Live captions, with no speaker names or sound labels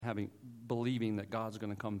believing that God's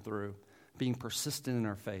going to come through, being persistent in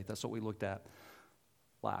our faith. That's what we looked at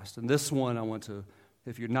last. And this one,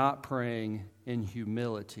 if you're not praying in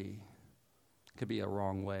humility, it could be a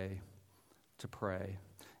wrong way to pray.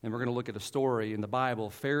 And we're going to look at a story in the Bible,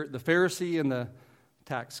 the Pharisee and the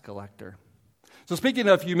tax collector. So speaking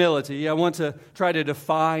of humility, I want to try to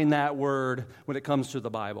define that word when it comes to the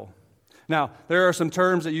Bible. Now, there are some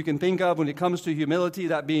terms that you can think of when it comes to humility,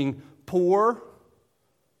 that being poor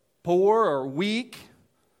or weak,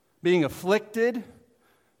 being afflicted,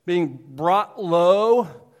 being brought low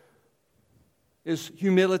is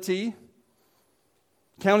humility.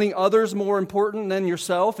 Counting others more important than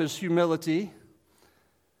yourself is humility.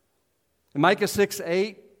 In Micah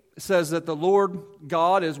 6:8 says that the Lord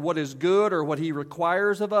God is what is good, or what He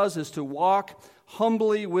requires of us is to walk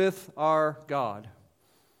humbly with our God.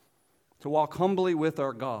 To walk humbly with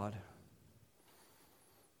our God.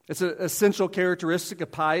 It's an essential characteristic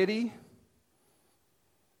of piety.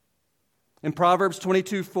 In Proverbs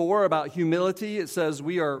 22:4 about humility, it says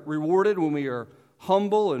we are rewarded when we are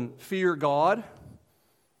humble and fear God.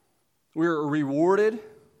 We are rewarded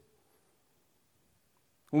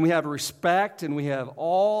when we have respect and we have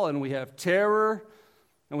awe and we have terror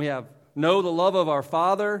and we know the love of our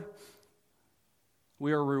Father.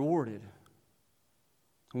 We are rewarded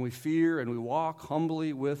when we fear and we walk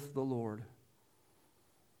humbly with the Lord.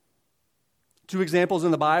 Two examples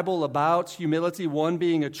in the Bible about humility, one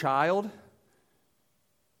being a child.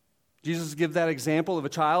 Jesus gives that example of a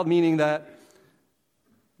child, meaning that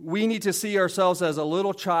we need to see ourselves as a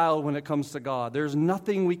little child when it comes to God. There's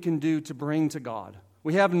nothing we can do to bring to God.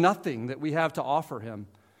 We have nothing that we have to offer Him.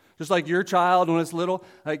 Just like your child when it's little,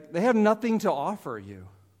 they have nothing to offer you.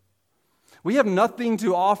 We have nothing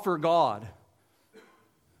to offer God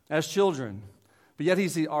as children. But yet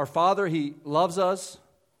He's our Father. He loves us.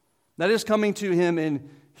 That is coming to Him in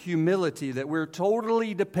humility, that we're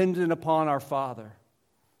totally dependent upon our Father.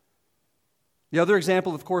 The other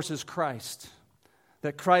example, of course, is Christ.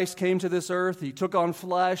 That Christ came to this earth. He took on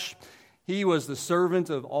flesh. He was the servant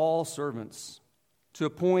of all servants to a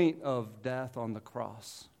point of death on the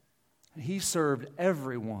cross. He served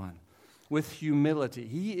everyone with humility.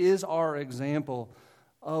 He is our example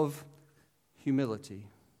of humility.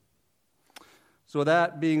 So with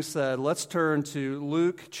that being said, let's turn to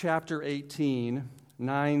Luke chapter 18,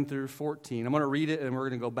 9 through 14. I'm going to read it and we're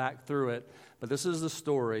going to go back through it. But this is the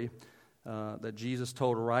story that Jesus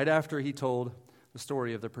told right after He told the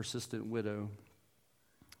story of the persistent widow,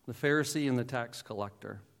 the Pharisee and the tax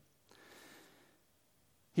collector.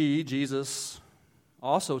 He, Jesus,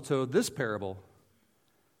 also told this parable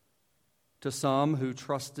to some who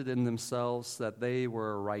trusted in themselves that they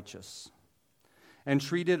were righteous and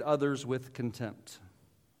treated others with contempt.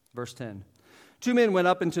 Verse 10. 2 men went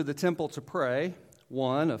up into the temple to pray,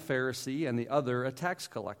 one a Pharisee and the other a tax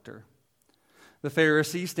collector. The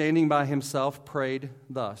Pharisee, standing by himself, prayed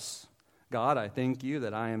thus: God, I thank you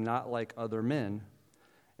that I am not like other men,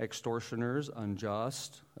 extortioners,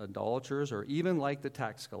 unjust, idolaters, or even like the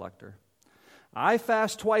tax collector. I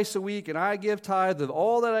fast twice a week and I give tithe of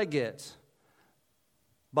all that I get.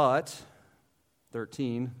 But,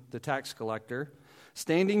 13, the tax collector,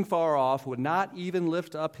 standing far off, would not even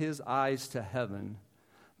lift up his eyes to heaven,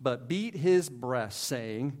 but beat his breast,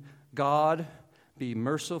 saying, God, be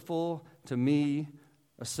merciful to me,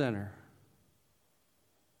 a sinner.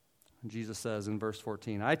 Jesus says in verse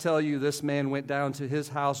 14, I tell you, this man went down to his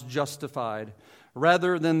house justified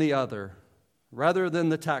rather than the other, rather than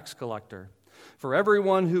the tax collector. For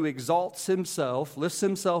everyone who exalts himself, lifts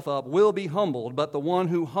himself up, will be humbled, but the one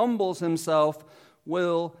who humbles himself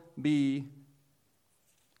will be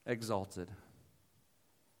exalted.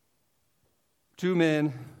 2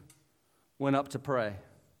 men went up to pray.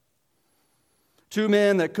 2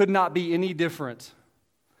 men that could not be any different.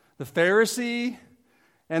 The Pharisee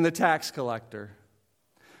and the tax collector.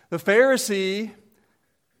 The Pharisee,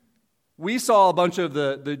 we saw a bunch of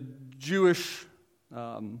the Jewish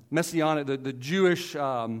Messianic, the Jewish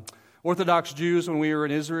Orthodox Jews when we were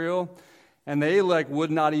in Israel, and they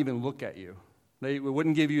would not even look at you. They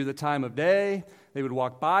wouldn't give you the time of day. They would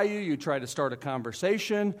walk by you. You'd try to start a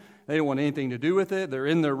conversation. They didn't want anything to do with it. They're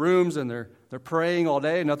in their rooms and they're praying all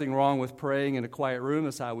day. Nothing wrong with praying in a quiet room.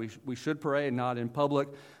 That's how we should pray, and not in public.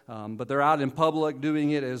 But they're out in public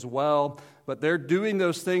doing it as well. But they're doing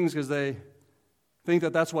those things because they think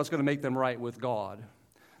that that's what's going to make them right with God.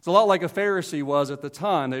 It's a lot like a Pharisee was at the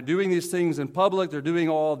time. They're doing these things in public. They're doing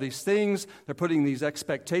all of these things. They're putting these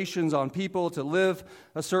expectations on people to live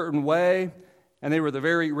a certain way. And they were the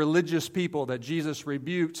very religious people that Jesus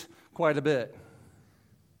rebuked quite a bit.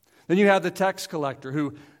 Then you have the tax collector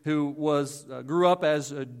who grew up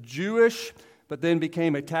as a Jewish, but then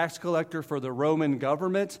became a tax collector for the Roman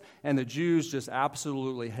government, and the Jews just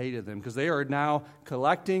absolutely hated them because they are now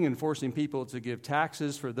collecting and forcing people to give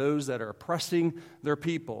taxes for those that are oppressing their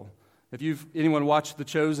people. If anyone watched the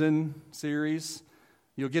Chosen series,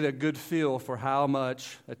 you'll get a good feel for how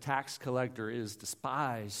much a tax collector is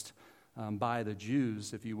despised by the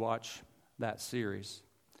Jews if you watch that series.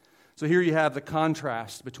 So here you have the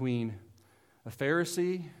contrast between a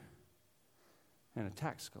Pharisee and a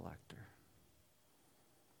tax collector.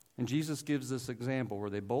 And Jesus gives this example where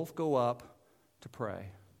they both go up to pray.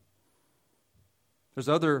 There's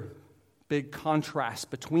other big contrast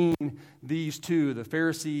between these two, the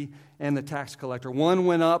Pharisee and the tax collector. One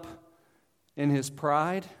went up in his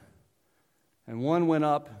pride, and one went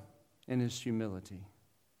up in his humility.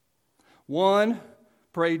 One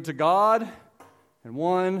prayed to God, and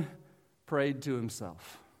one prayed to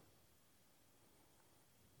himself.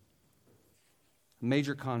 A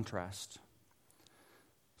major contrast.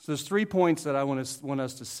 So there's 3 points that I want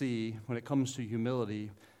us to see when it comes to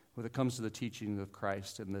humility, when it comes to the teaching of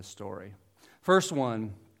Christ in this story. First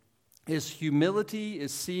one is humility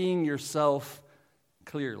is seeing yourself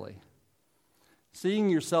clearly. Seeing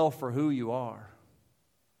yourself for who you are.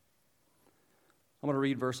 I'm going to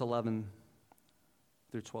read verse 11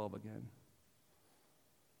 through 12 again.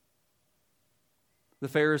 The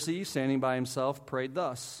Pharisee, standing by himself, prayed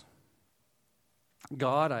thus: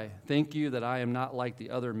 God, I thank you that I am not like the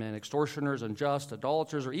other men, extortioners, unjust,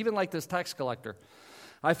 idolaters, or even like this tax collector.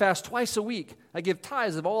 I fast twice a week. I give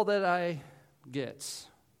tithes of all that I get.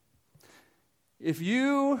 If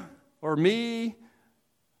you or me,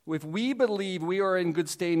 if we believe we are in good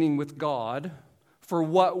standing with God for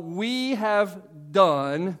what we have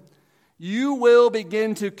done, you will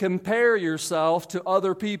begin to compare yourself to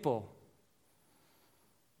other people.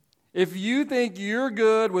 If you think you're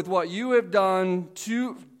good with what you have done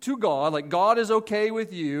to God, like God is okay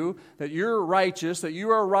with you, that you're righteous, that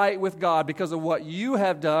you are right with God because of what you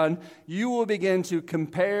have done, you will begin to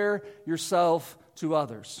compare yourself to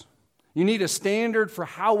others. You need a standard for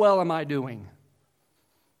how well am I doing.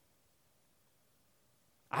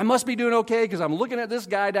 I must be doing okay because I'm looking at this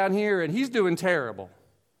guy down here and he's doing terrible.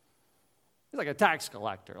 He's like a tax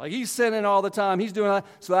collector. Like he's sinning all the time. He's doing that.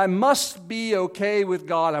 So I must be okay with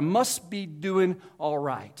God. I must be doing all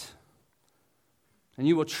right. And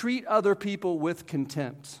you will treat other people with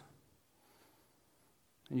contempt.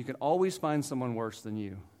 And you can always find someone worse than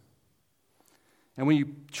you. And when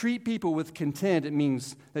you treat people with contempt, it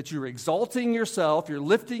means that you're exalting yourself, you're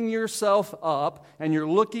lifting yourself up, and you're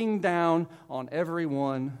looking down on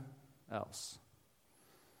everyone else.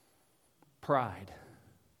 Pride.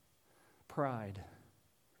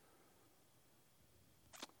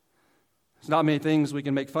 There's not many things we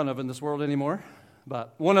can make fun of in this world anymore,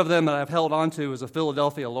 but one of them that I've held on to is a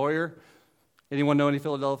Philadelphia lawyer. Anyone know any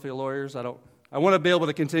Philadelphia lawyers? I want to be able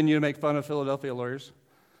to continue to make fun of Philadelphia lawyers,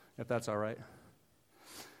 if that's all right.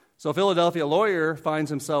 So a Philadelphia lawyer finds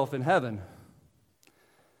himself in heaven.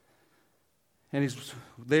 And he's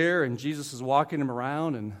there, and Jesus is walking him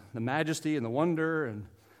around, and the majesty and the wonder and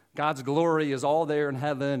God's glory is all there in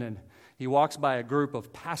heaven, and he walks by a group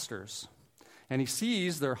of pastors, and he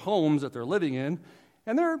sees their homes that they're living in,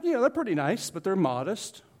 and they're pretty nice, but they're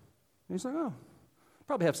modest. And he's like, oh,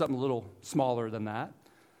 probably have something a little smaller than that.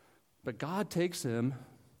 But God takes him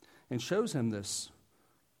and shows him this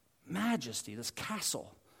majesty, this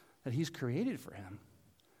castle that he's created for him.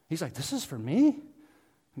 He's like, this is for me?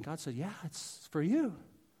 And God said, yeah, it's for you.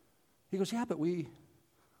 He goes, yeah, but we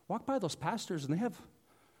walk by those pastors, and they have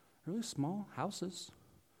really small houses.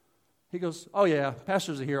 He goes, oh yeah,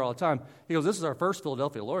 pastors are here all the time. He goes, this is our first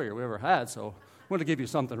Philadelphia lawyer we ever had, so I want to give you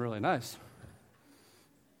something really nice.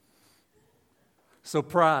 So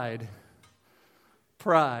pride.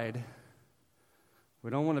 We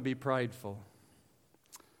don't want to be prideful.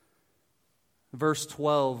 Verse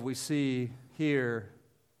 12, we see here,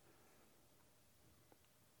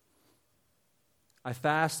 I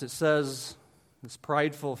fast, it says, this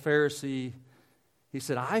prideful Pharisee, he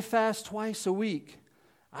said, I fast twice a week.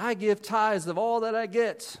 I give tithes of all that I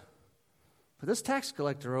get. But this tax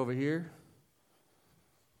collector over here,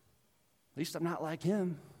 at least I'm not like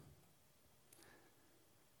him.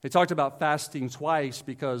 They talked about fasting twice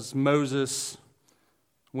because Moses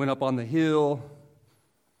went up on the hill,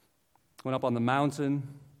 went up on the mountain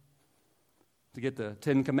to get the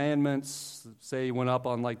 10 Commandments. Say he went up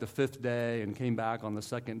on like the 5th day and came back on the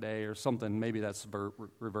 2nd day or something. Maybe that's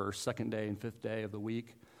reverse, 2nd day and 5th day of the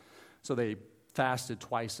week. So they fasted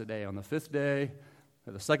twice a day on the 5th day,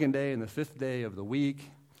 or the 2nd day and the 5th day of the week.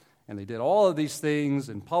 And they did all of these things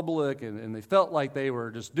in public, and they felt like they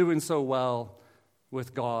were just doing so well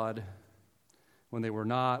with God when they were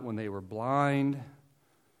not, when they were blind.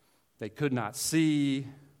 They could not see.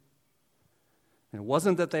 And it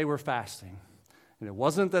wasn't that they were fasting, and it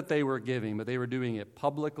wasn't that they were giving, but they were doing it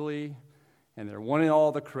publicly, and they're wanting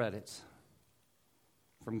all the credit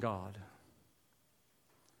from God.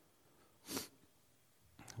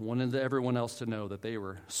 Wanted everyone else to know that they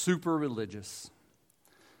were super religious.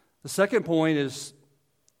 The second point is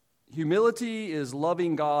humility is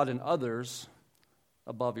loving God and others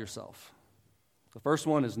above yourself. The first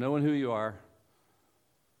one is knowing who you are.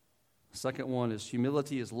 The second one is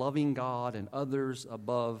humility is loving God and others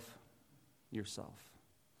above yourself.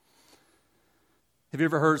 Have you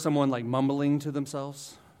ever heard someone like mumbling to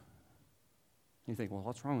themselves? You think, well,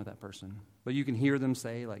 what's wrong with that person? But you can hear them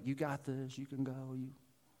say, like, you got this, you can go, you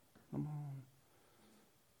come on.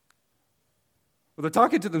 Well, they're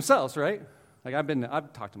talking to themselves, right? Like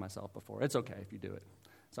I've talked to myself before. It's okay if you do it.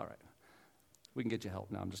 It's all right. We can get you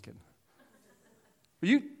help. No, I'm just kidding. But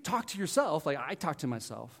you talk to yourself like I talk to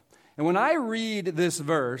myself. And when I read this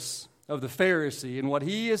verse of the Pharisee and what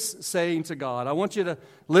he is saying to God, I want you to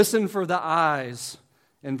listen for the I's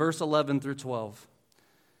in verse 11 through 12.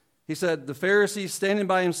 He said, the Pharisee standing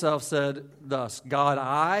by himself said thus, God,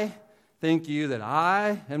 I thank you that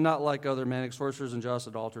I am not like other men, extortioners, unjust,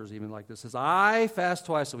 adulterers, even like this. Says, I fast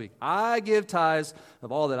twice a week. I give tithes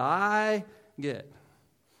of all that I get.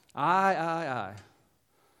 I.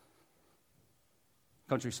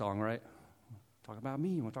 Country song, right? Talk about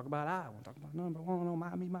me. I want to talk about I. I want to talk about number one. No,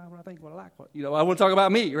 me, what I think, what I like. I want to talk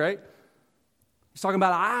about me, right? He's talking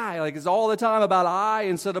about I. Like it's all the time about I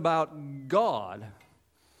instead about God.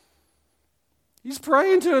 He's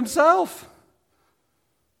praying to himself.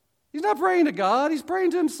 He's not praying to God. He's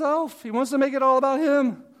praying to himself. He wants to make it all about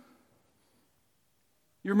him.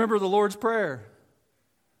 You remember the Lord's Prayer.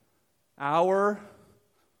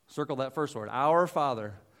 Circle that first word, our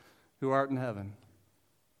Father who art in heaven.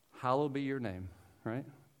 Hallowed be your name, right?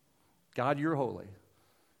 God, you're holy.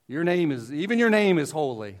 Even your name is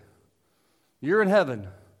holy. You're in heaven.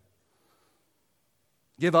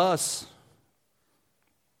 Give us,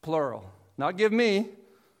 plural. Not give me,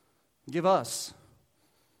 give us.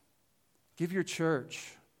 Give your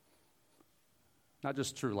church, not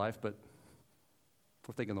just True Life, but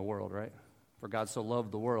we're thinking the world, right? For God so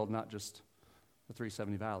loved the world, not just the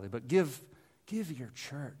 370 Valley, but give your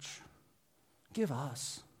church. Give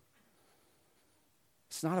us.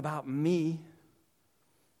 It's not about me.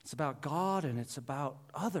 It's about God and it's about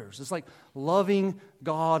others. It's like loving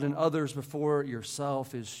God and others before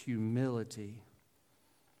yourself is humility.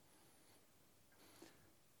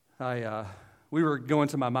 We were going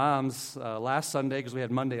to my mom's last Sunday because we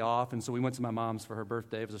had Monday off, and so we went to my mom's for her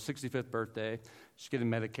birthday. It was her 65th birthday. She's getting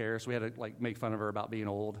Medicare, so we had to make fun of her about being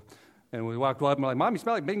old. And we walked up and we're like, Mom, you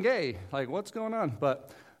smell like being gay. Like, what's going on?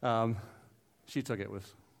 But she took it with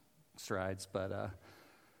strides. But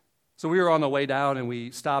so we were on the way down, and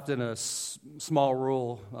we stopped in a small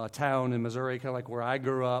rural town in Missouri, kind of like where I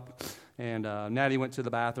grew up. And Natty went to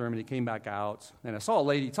the bathroom, and he came back out. And I saw a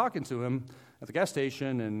lady talking to him at the gas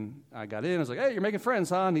station, and I got in. I was like, hey, you're making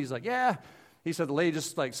friends, huh? And he's like, yeah. He said the lady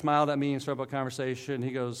just smiled at me and started up a conversation.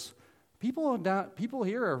 He goes, people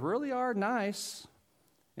here really are nice.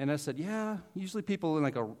 And I said, yeah, usually people in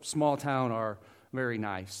a small town are very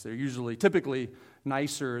nice. They're typically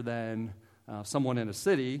nicer than someone in a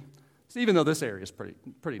city. So even though this area is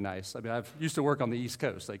pretty nice. I mean, I've used to work on the East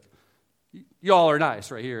Coast. Y'all are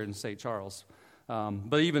nice right here in St. Charles.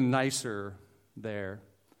 But even nicer there.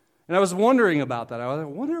 And I was wondering about that. I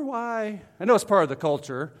wonder why. I know it's part of the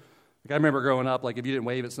culture. I remember growing up, if you didn't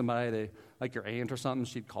wave at somebody, like your aunt or something,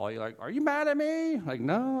 she'd call you, are you mad at me?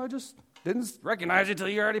 No, I just didn't recognize you until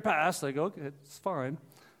you already passed. Okay, it's fine.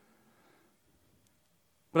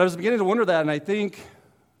 But I was beginning to wonder that, and I think,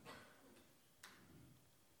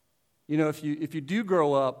 if you do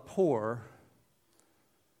grow up poor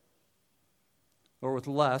or with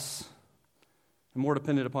less, and more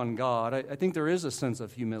dependent upon God, I think there is a sense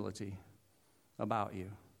of humility about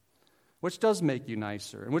you, which does make you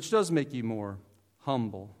nicer and which does make you more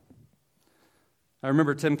humble. I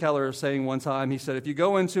remember Tim Keller saying one time, he said, if you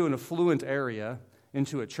go into an affluent area,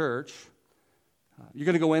 into a church, you're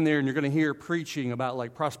going to go in there and you're going to hear preaching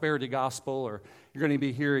about prosperity gospel, or you're going to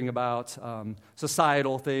be hearing about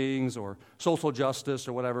societal things or social justice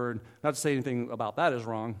or whatever. And not to say anything about that is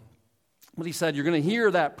wrong. But he said, you're going to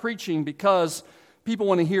hear that preaching because people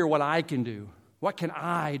want to hear what I can do. What can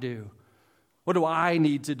I do? What do I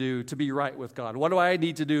need to do to be right with God? What do I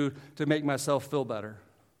need to do to make myself feel better?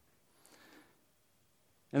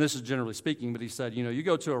 And this is generally speaking, but he said, you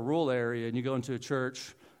go to a rural area and you go into a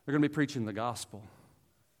church, they're going to be preaching the gospel.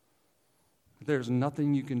 There's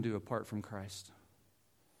nothing you can do apart from Christ.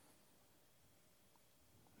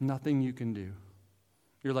 Nothing you can do.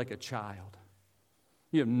 You're like a child.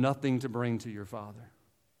 You have nothing to bring to your Father.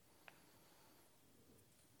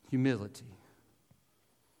 Humility.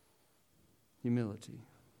 Humility.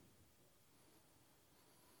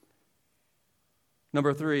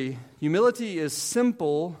 Number 3, humility is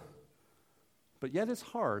simple, but yet it's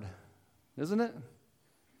hard, isn't it?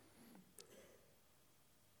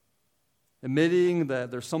 Admitting that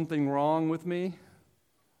there's something wrong with me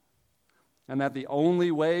and that the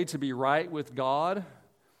only way to be right with God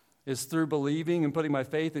is through believing and putting my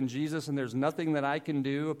faith in Jesus, and there's nothing that I can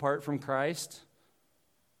do apart from Christ.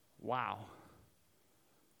 Wow.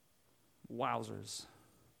 Wowzers.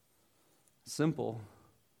 Simple,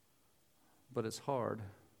 but it's hard.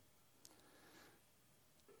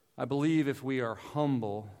 I believe if we are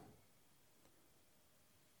humble,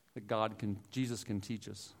 that Jesus can teach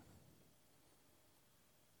us.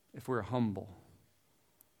 If we're humble.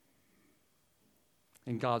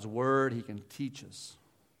 In God's Word, He can teach us.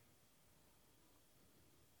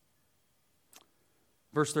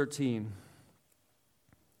 Verse 13.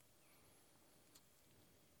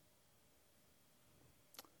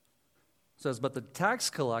 Says, but the tax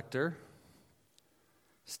collector,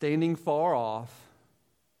 standing far off,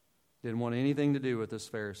 didn't want anything to do with this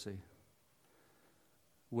Pharisee,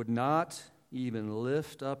 would not even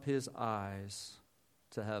lift up his eyes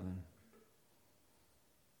to heaven,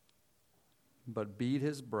 but beat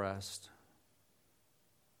his breast.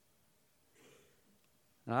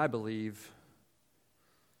 And I believe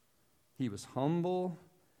he was humble,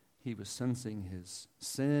 he was sensing his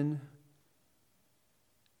sin.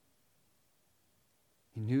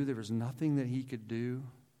 He knew there was nothing that he could do.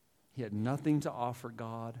 He had nothing to offer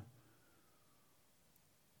God.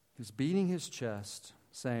 He was beating his chest,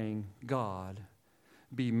 saying, God,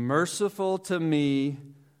 be merciful to me,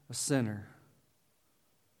 a sinner.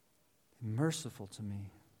 Be merciful to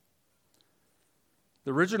me.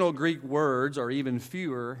 The original Greek words are even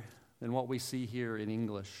fewer than what we see here in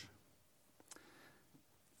English.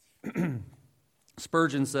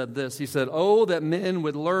 Spurgeon said this. He said, oh, that men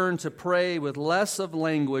would learn to pray with less of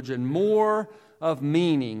language and more of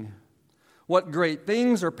meaning. What great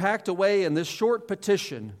things are packed away in this short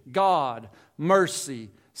petition. God,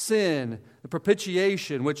 mercy, sin, the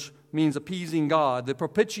propitiation, which means appeasing God, the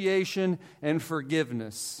propitiation and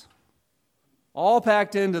forgiveness. All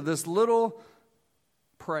packed into this little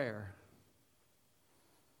prayer.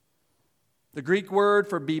 The Greek word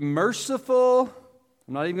for be merciful,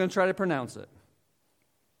 I'm not even going to try to pronounce it.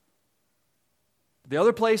 The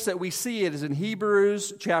other place that we see it is in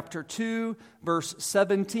Hebrews chapter 2, verse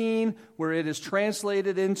 17, where it is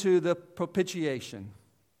translated into the propitiation.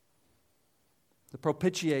 The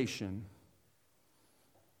propitiation.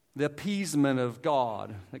 The appeasement of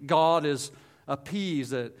God. That God is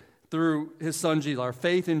appeased that through His Son Jesus, our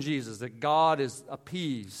faith in Jesus, that God is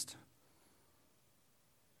appeased.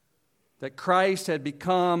 That Christ had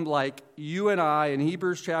become like you and I in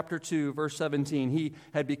Hebrews chapter 2, verse 17. He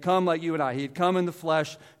had become like you and I. He had come in the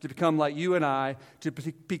flesh to become like you and I, to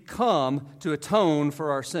atone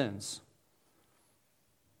for our sins.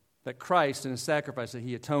 That Christ in His sacrifice, that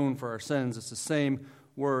He atoned for our sins. It's the same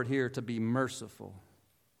word here, to be merciful.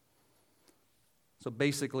 So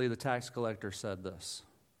basically the tax collector said this: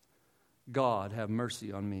 God, have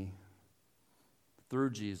mercy on me.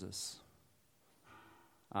 Through Jesus,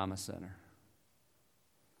 I'm a sinner.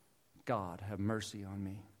 God, have mercy on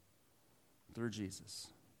me. Through Jesus,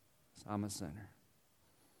 I'm a sinner.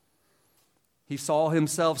 He saw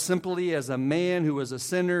himself simply as a man who was a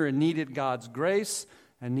sinner and needed God's grace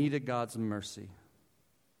and needed God's mercy.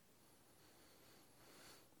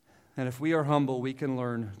 And if we are humble, we can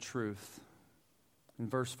learn truth. In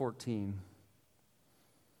verse 14,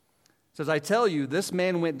 it says, I tell you, this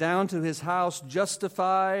man went down to his house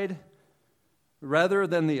justified rather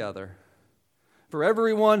than the other. For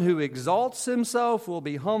everyone who exalts himself will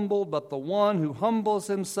be humbled, but the one who humbles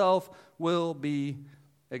himself will be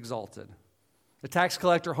exalted. The tax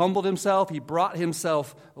collector humbled himself, he brought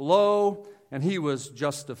himself low, and he was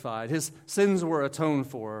justified. His sins were atoned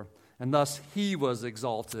for, and thus he was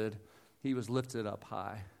exalted. He was lifted up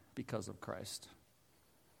high because of Christ.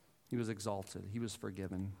 He was exalted. He was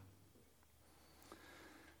forgiven.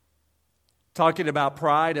 Talking about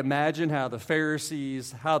pride, imagine how the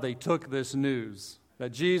Pharisees, how they took this news.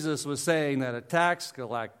 That Jesus was saying that a tax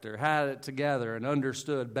collector had it together and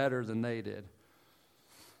understood better than they did.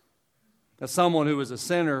 as someone who was a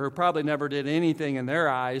sinner who probably never did anything in their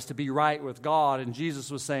eyes to be right with God, and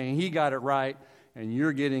Jesus was saying he got it right and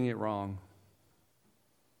you're getting it wrong.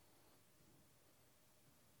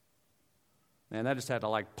 Man, that just had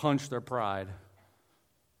to punch their pride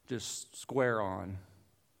just square on.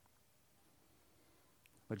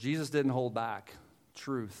 But Jesus didn't hold back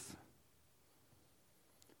truth.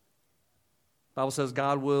 The Bible says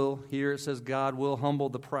God will, here it says God will humble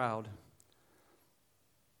the proud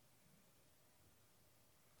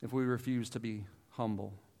if we refuse to be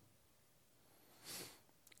humble.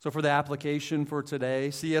 So for the application for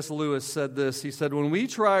today, C.S. Lewis said this. He said, when we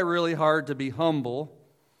try really hard to be humble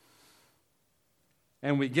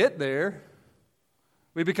and we get there,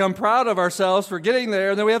 we become proud of ourselves for getting there,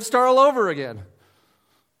 and then we have to start all over again.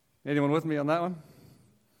 Anyone with me on that one?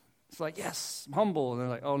 It's like, yes, I'm humble. And they're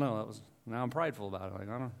like, oh no, now I'm prideful about it. I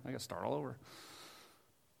got to start all over.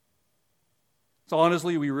 So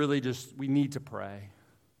honestly, we need to pray.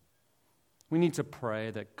 We need to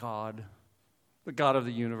pray that God, the God of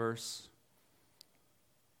the universe,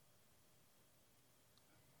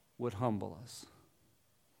 would humble us.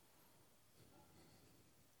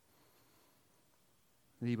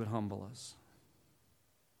 That he would humble us.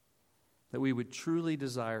 That we would truly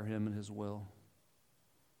desire him and his will.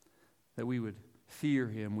 That we would fear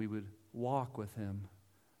him. We would walk with him.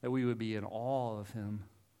 That we would be in awe of him.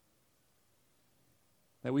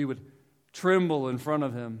 That we would tremble in front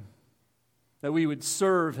of him. That we would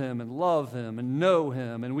serve him and love him and know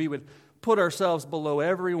him. And we would put ourselves below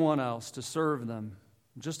everyone else to serve them,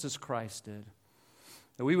 just as Christ did.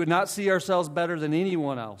 That we would not see ourselves better than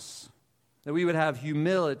anyone else. That we would have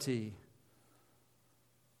humility.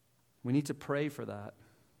 We need to pray for that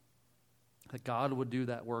God would do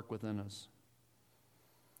that work within us.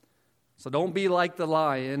 So don't be like the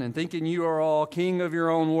lion and thinking you are all king of your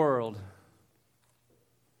own world.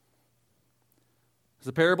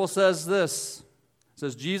 The parable says this. It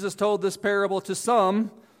says, Jesus told this parable to some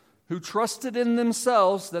who trusted in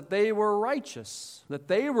themselves that they were righteous, that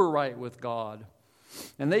they were right with God,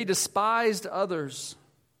 and they despised others.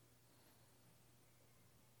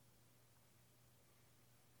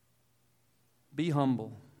 Be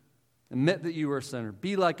humble. Admit that you are a sinner.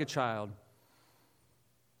 Be like a child.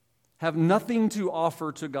 Have nothing to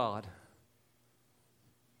offer to God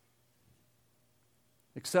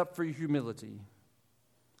except for your humility,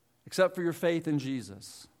 except for your faith in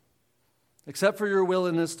Jesus, except for your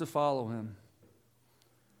willingness to follow him.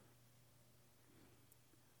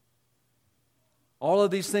 All of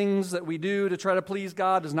these things that we do to try to please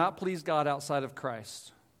God does not please God outside of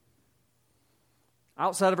Christ,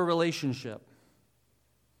 outside of a relationship.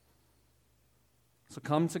 So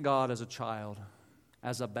come to God as a child,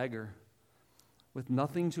 as a beggar, with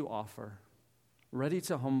nothing to offer, ready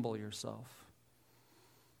to humble yourself,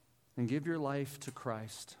 and give your life to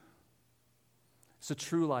Christ. It's a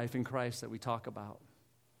true life in Christ that we talk about.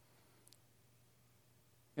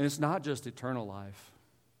 And it's not just eternal life.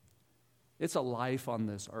 It's a life on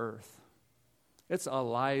this earth. It's a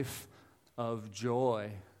life of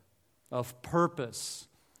joy, of purpose,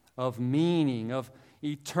 of meaning, of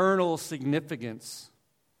eternal significance.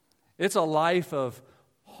 It's a life of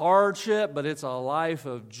hardship, but it's a life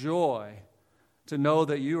of joy to know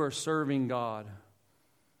that you are serving God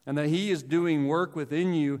and that he is doing work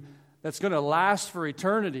within you that's going to last for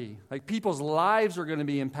eternity. Like people's lives are going to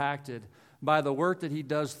be impacted by the work that he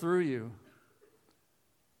does through you.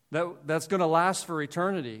 That's going to last for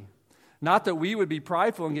eternity. Not that we would be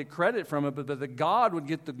prideful and get credit from it, but that God would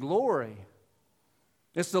get the glory.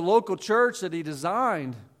 It's the local church that he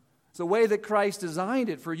designed. It's the way that Christ designed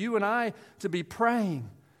it for you and I to be praying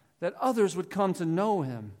that others would come to know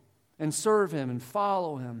him and serve him and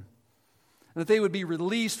follow him. And that they would be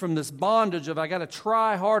released from this bondage of I got to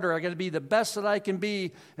try harder, I got to be the best that I can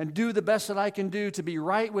be and do the best that I can do to be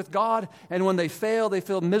right with God. And when they fail, they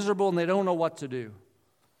feel miserable and they don't know what to do.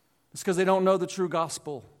 It's because they don't know the true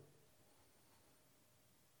gospel.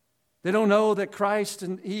 They don't know that Christ,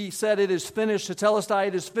 and he said it is finished. Tetelestai,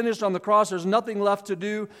 it is finished on the cross. There's nothing left to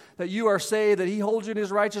do, that you are saved, that he holds you in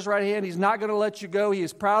his righteous right hand. He's not going to let you go. He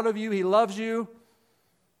is proud of you. He loves you.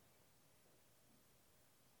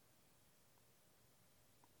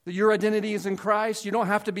 That your identity is in Christ. You don't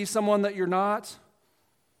have to be someone that you're not.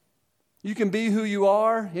 You can be who you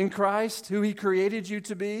are in Christ, who he created you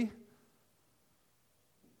to be.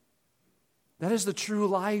 That is the true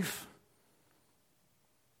life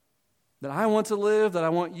that I want to live, that I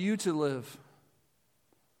want you to live.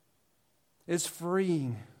 It's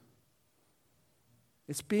freeing.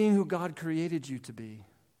 It's being who God created you to be.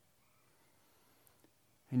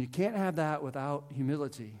 And you can't have that without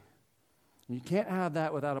humility. And you can't have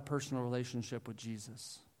that without a personal relationship with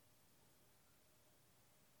Jesus.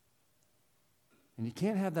 And you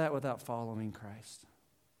can't have that without following Christ.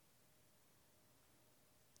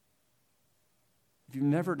 If you've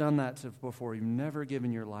never done that before, you've never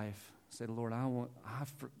given your life, say, Lord,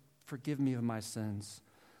 forgive me of my sins.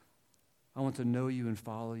 I want to know you and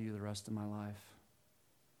follow you the rest of my life.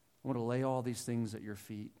 I want to lay all these things at your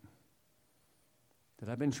feet that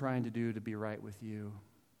I've been trying to do to be right with you.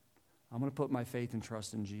 I'm going to put my faith and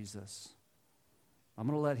trust in Jesus. I'm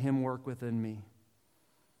going to let him work within me.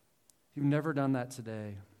 If you've never done that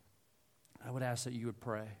today, I would ask that you would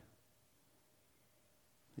pray.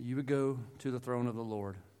 That you would go to the throne of the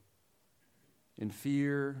Lord in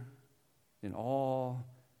fear, in awe,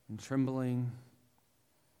 in trembling,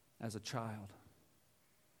 as a child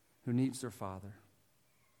who needs their father.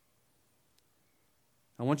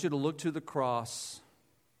 I want you to look to the cross.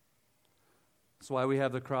 That's why we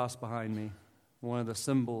have the cross behind me, one of the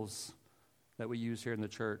symbols that we use here in the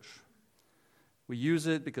church. We use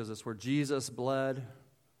it because it's where Jesus bled.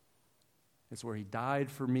 It's where he died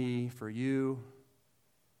for me, for you.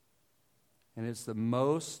 And it's the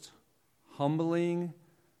most humbling,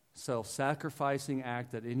 self-sacrificing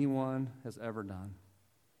act that anyone has ever done.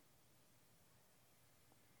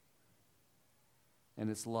 And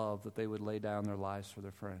it's love that they would lay down their lives for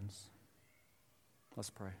their friends. Let's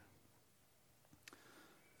pray.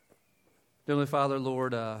 Heavenly Father,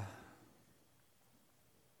 Lord,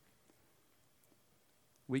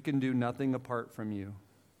 we can do nothing apart from you.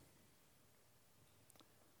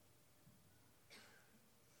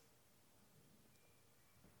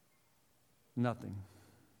 Nothing.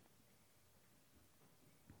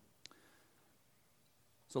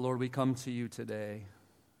 So, Lord, we come to you today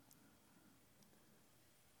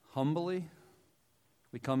humbly.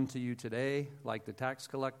 We come to you today like the tax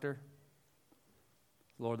collector.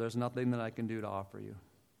 Lord, there's nothing that I can do to offer you.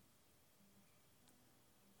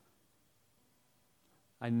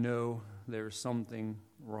 I know there's something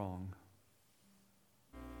wrong.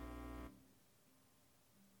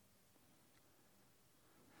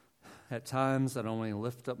 At times, I only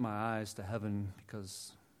lift up my eyes to heaven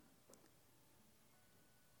because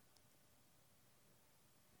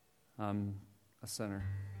I'm a sinner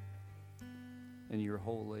and you're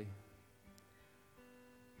holy.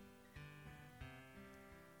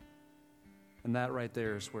 And that right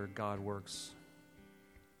there is where God works.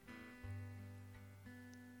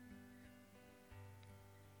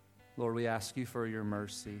 Lord, we ask you for your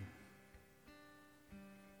mercy.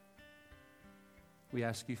 We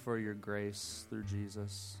ask you for your grace through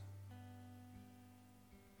Jesus.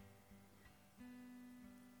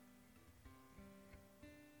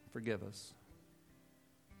 Forgive us.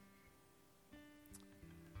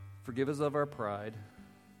 Forgive us of our pride.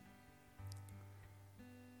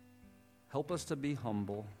 Help us to be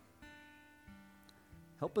humble.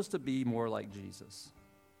 Help us to be more like Jesus.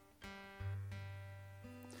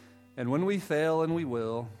 And when we fail, and we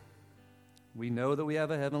will, we know that we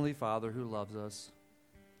have a Heavenly Father who loves us.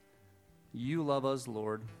 You love us,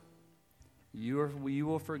 Lord. You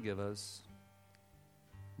will forgive us.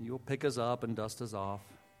 You will pick us up and dust us off.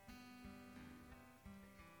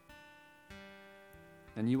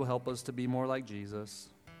 And you will help us to be more like Jesus.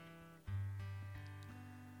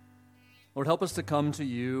 Lord, help us to come to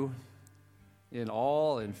you in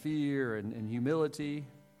awe and fear and humility.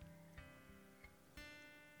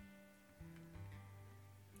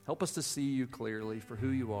 Help us to see you clearly for who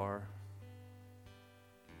you are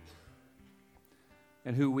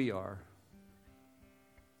and who we are.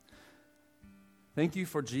 Thank you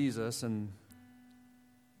for Jesus and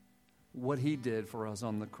what he did for us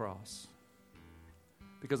on the cross.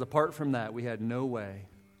 Because apart from that, we had no way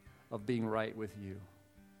of being right with you.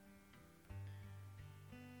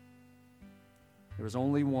 There was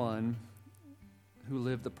only one who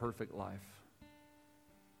lived the perfect life,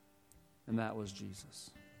 and that was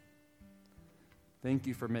Jesus. Thank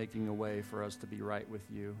you for making a way for us to be right with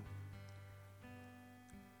you.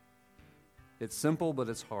 It's simple, but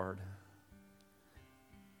it's hard.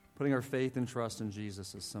 Putting our faith and trust in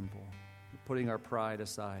Jesus is simple. Putting our pride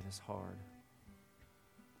aside is hard.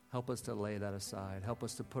 Help us to lay that aside. Help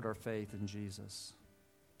us to put our faith in Jesus.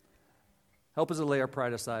 Help us to lay our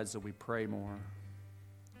pride aside so we pray more,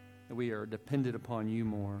 that we are dependent upon you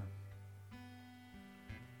more.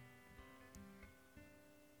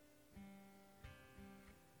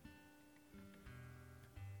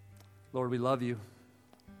 Lord, we love you.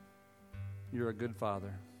 You're a good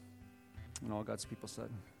Father. And all God's people said,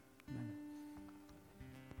 amen.